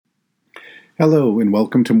Hello, and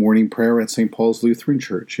welcome to morning prayer at St. Paul's Lutheran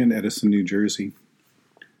Church in Edison, New Jersey.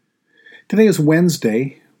 Today is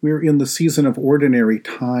Wednesday. We're in the season of ordinary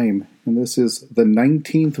time, and this is the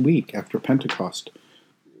 19th week after Pentecost.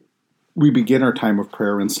 We begin our time of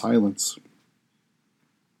prayer in silence.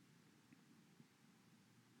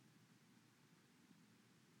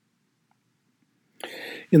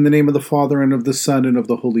 In the name of the Father, and of the Son, and of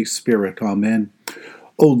the Holy Spirit. Amen.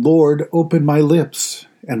 O Lord, open my lips,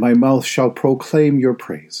 and my mouth shall proclaim your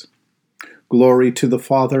praise. Glory to the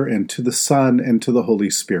Father, and to the Son, and to the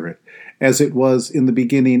Holy Spirit, as it was in the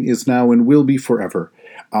beginning, is now, and will be forever.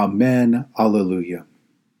 Amen. Alleluia.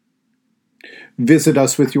 Visit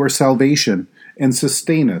us with your salvation, and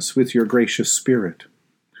sustain us with your gracious Spirit.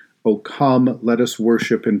 O come, let us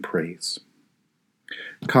worship and praise.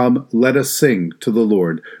 Come, let us sing to the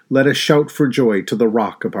Lord. Let us shout for joy to the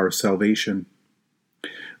rock of our salvation.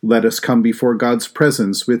 Let us come before God's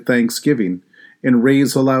presence with thanksgiving, and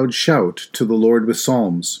raise a loud shout to the Lord with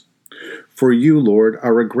psalms. For you, Lord,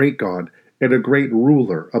 are a great God, and a great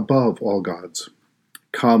ruler above all gods.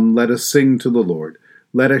 Come, let us sing to the Lord.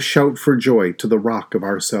 Let us shout for joy to the rock of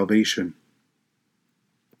our salvation.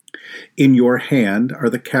 In your hand are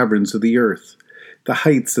the caverns of the earth. The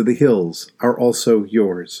heights of the hills are also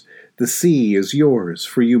yours. The sea is yours,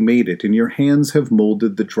 for you made it, and your hands have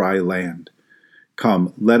molded the dry land.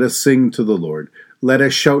 Come, let us sing to the Lord. Let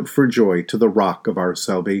us shout for joy to the rock of our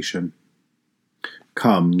salvation.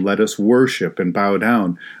 Come, let us worship and bow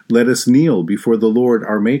down. Let us kneel before the Lord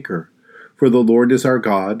our Maker. For the Lord is our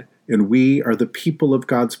God, and we are the people of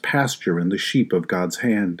God's pasture and the sheep of God's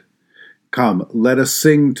hand. Come, let us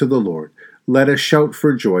sing to the Lord. Let us shout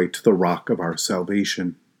for joy to the rock of our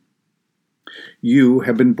salvation. You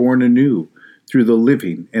have been born anew through the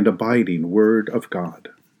living and abiding Word of God.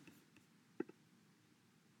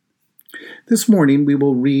 This morning we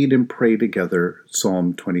will read and pray together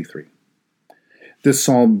Psalm 23. This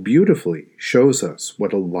psalm beautifully shows us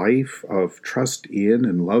what a life of trust in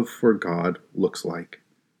and love for God looks like.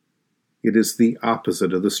 It is the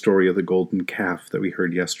opposite of the story of the golden calf that we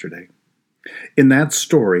heard yesterday. In that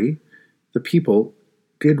story, the people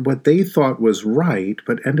did what they thought was right,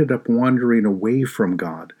 but ended up wandering away from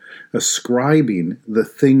God, ascribing the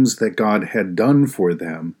things that God had done for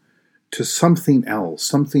them to something else,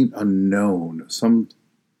 something unknown, some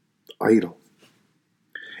idol.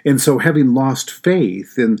 And so, having lost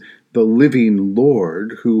faith in the living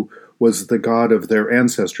Lord, who was the God of their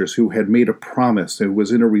ancestors, who had made a promise and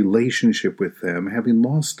was in a relationship with them, having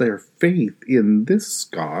lost their faith in this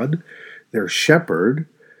God, their shepherd,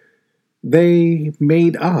 they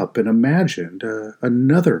made up and imagined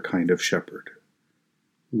another kind of shepherd,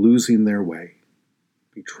 losing their way,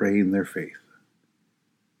 betraying their faith.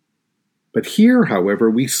 But here, however,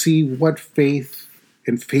 we see what faith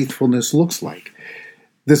and faithfulness looks like.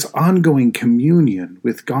 This ongoing communion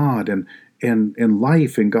with God and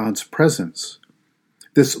life in God's presence.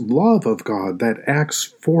 This love of God that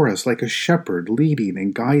acts for us like a shepherd, leading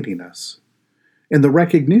and guiding us. And the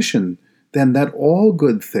recognition then that all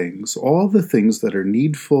good things, all the things that are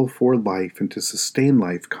needful for life and to sustain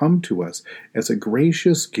life, come to us as a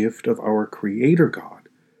gracious gift of our Creator God.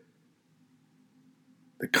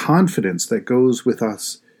 The confidence that goes with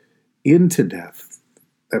us into death,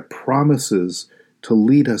 that promises to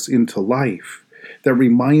lead us into life, that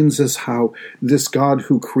reminds us how this God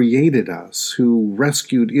who created us, who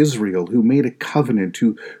rescued Israel, who made a covenant,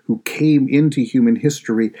 who came into human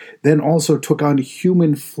history, then also took on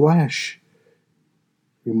human flesh,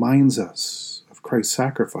 reminds us of Christ's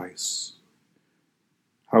sacrifice,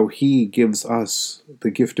 how he gives us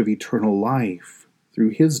the gift of eternal life through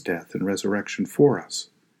his death and resurrection for us.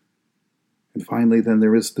 And finally, then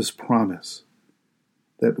there is this promise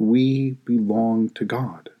that we belong to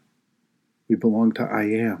God. We belong to I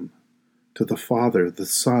Am, to the Father, the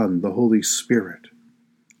Son, the Holy Spirit,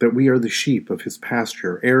 that we are the sheep of his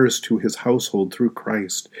pasture, heirs to his household through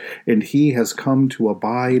Christ, and he has come to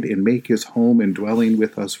abide and make his home and dwelling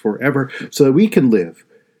with us forever, so that we can live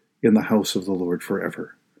in the house of the Lord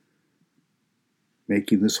forever,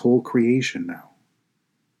 making this whole creation now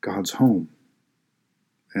God's home,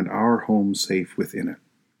 and our home safe within it.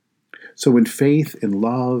 So in faith, in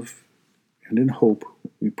love, and in hope,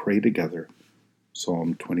 we pray together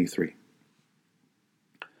Psalm 23.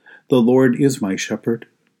 The Lord is my shepherd,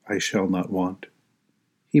 I shall not want.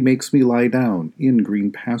 He makes me lie down in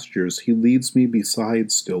green pastures. He leads me beside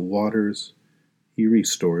still waters. He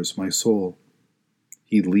restores my soul.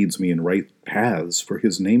 He leads me in right paths for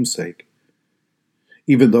his name's sake.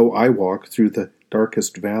 Even though I walk through the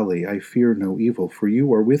darkest valley, I fear no evil, for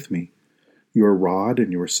you are with me. Your rod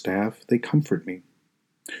and your staff, they comfort me.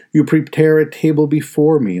 You prepare a table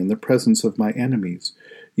before me in the presence of my enemies.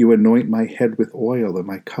 You anoint my head with oil, and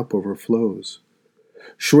my cup overflows.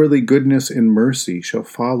 Surely goodness and mercy shall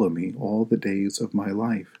follow me all the days of my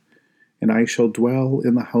life, and I shall dwell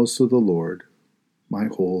in the house of the Lord my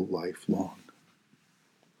whole life long.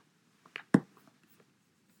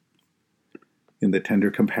 In the tender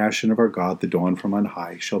compassion of our God, the dawn from on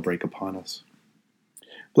high shall break upon us.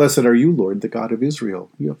 Blessed are you, Lord, the God of Israel.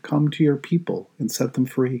 You have come to your people and set them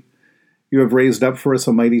free. You have raised up for us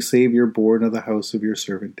a mighty Savior, born of the house of your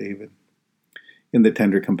servant David. In the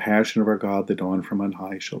tender compassion of our God, the dawn from on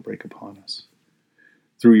high shall break upon us.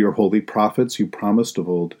 Through your holy prophets, you promised of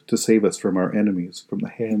old to save us from our enemies, from the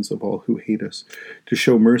hands of all who hate us, to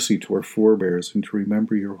show mercy to our forebears, and to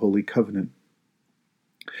remember your holy covenant.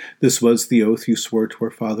 This was the oath you swore to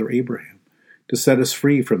our father Abraham, to set us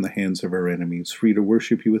free from the hands of our enemies, free to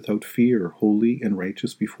worship you without fear, holy and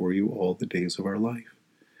righteous before you all the days of our life.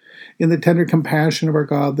 In the tender compassion of our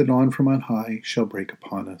God, the dawn from on high shall break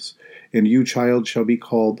upon us. And you, child, shall be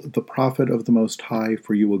called the prophet of the Most High,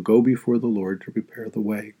 for you will go before the Lord to prepare the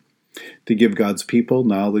way, to give God's people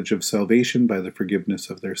knowledge of salvation by the forgiveness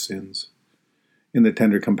of their sins. In the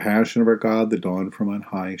tender compassion of our God, the dawn from on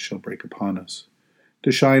high shall break upon us,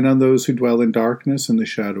 to shine on those who dwell in darkness and the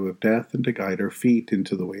shadow of death, and to guide our feet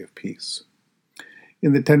into the way of peace.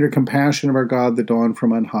 In the tender compassion of our God, the dawn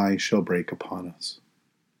from on high shall break upon us.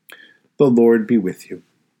 The Lord be with you.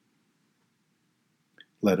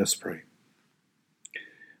 Let us pray.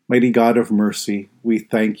 Mighty God of mercy, we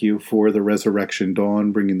thank you for the resurrection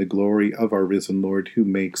dawn, bringing the glory of our risen Lord, who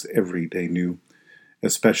makes every day new.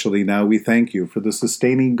 Especially now we thank you for the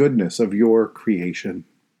sustaining goodness of your creation.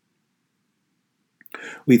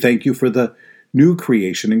 We thank you for the new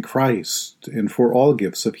creation in Christ, and for all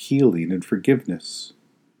gifts of healing and forgiveness,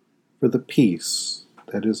 for the peace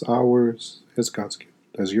that is ours as God's gift,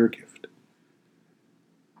 as your gift,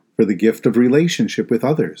 for the gift of relationship with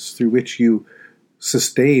others, through which you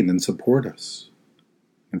sustain and support us,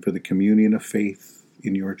 and for the communion of faith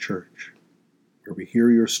in your church, where we hear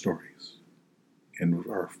your stories, and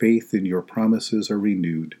our faith in your promises are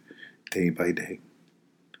renewed day by day.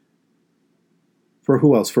 For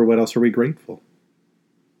who else, for what else are we grateful?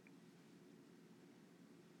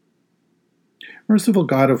 Merciful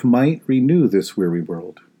God of might, renew this weary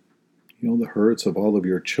world. Heal the hurts of all of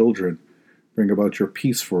your children. Bring about your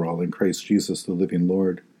peace for all in Christ Jesus, the living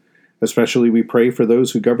Lord. Especially we pray for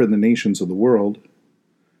those who govern the nations of the world,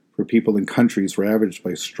 for people in countries ravaged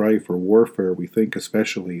by strife or warfare. We think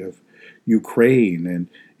especially of Ukraine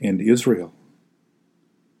and Israel.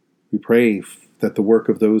 We pray that the work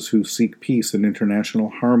of those who seek peace and international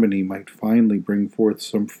harmony might finally bring forth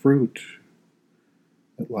some fruit,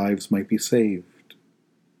 that lives might be saved,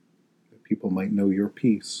 that people might know your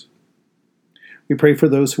peace. We pray for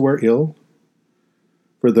those who are ill,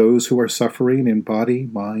 for those who are suffering in body,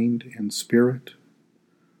 mind, and spirit,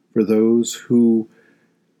 for those who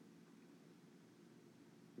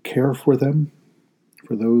care for them,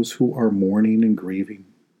 for those who are mourning and grieving,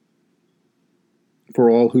 for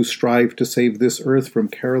all who strive to save this earth from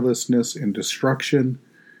carelessness and destruction,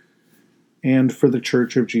 and for the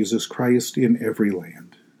Church of Jesus Christ in every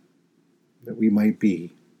land, that we might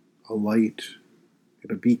be a light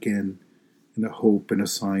and a beacon and a hope and a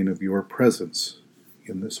sign of your presence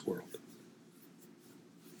in this world.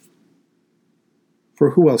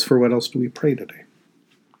 For who else, for what else do we pray today?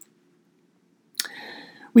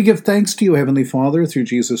 We give thanks to you, Heavenly Father, through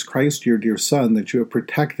Jesus Christ, your dear Son, that you have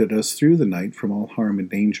protected us through the night from all harm and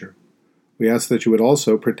danger. We ask that you would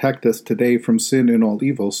also protect us today from sin and all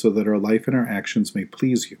evil, so that our life and our actions may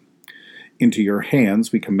please you. Into your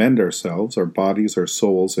hands we commend ourselves, our bodies, our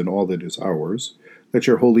souls, and all that is ours. Let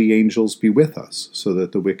your holy angels be with us, so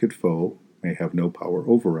that the wicked foe may have no power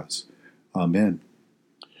over us. Amen.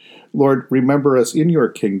 Lord, remember us in your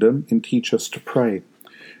kingdom and teach us to pray.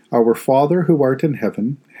 Our Father, who art in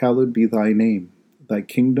heaven, hallowed be thy name. Thy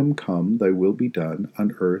kingdom come, thy will be done,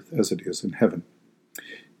 on earth as it is in heaven.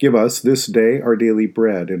 Give us this day our daily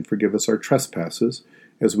bread, and forgive us our trespasses,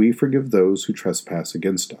 as we forgive those who trespass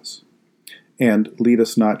against us. And lead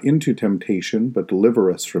us not into temptation, but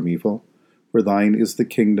deliver us from evil. For thine is the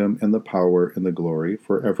kingdom, and the power, and the glory,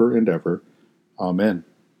 forever and ever. Amen.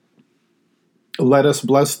 Let us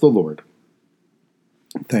bless the Lord.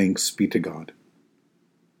 Thanks be to God.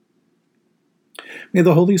 May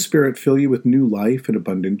the Holy Spirit fill you with new life and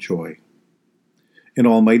abundant joy. And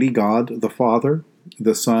Almighty God, the Father,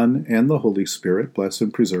 the Son, and the Holy Spirit bless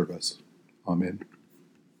and preserve us. Amen.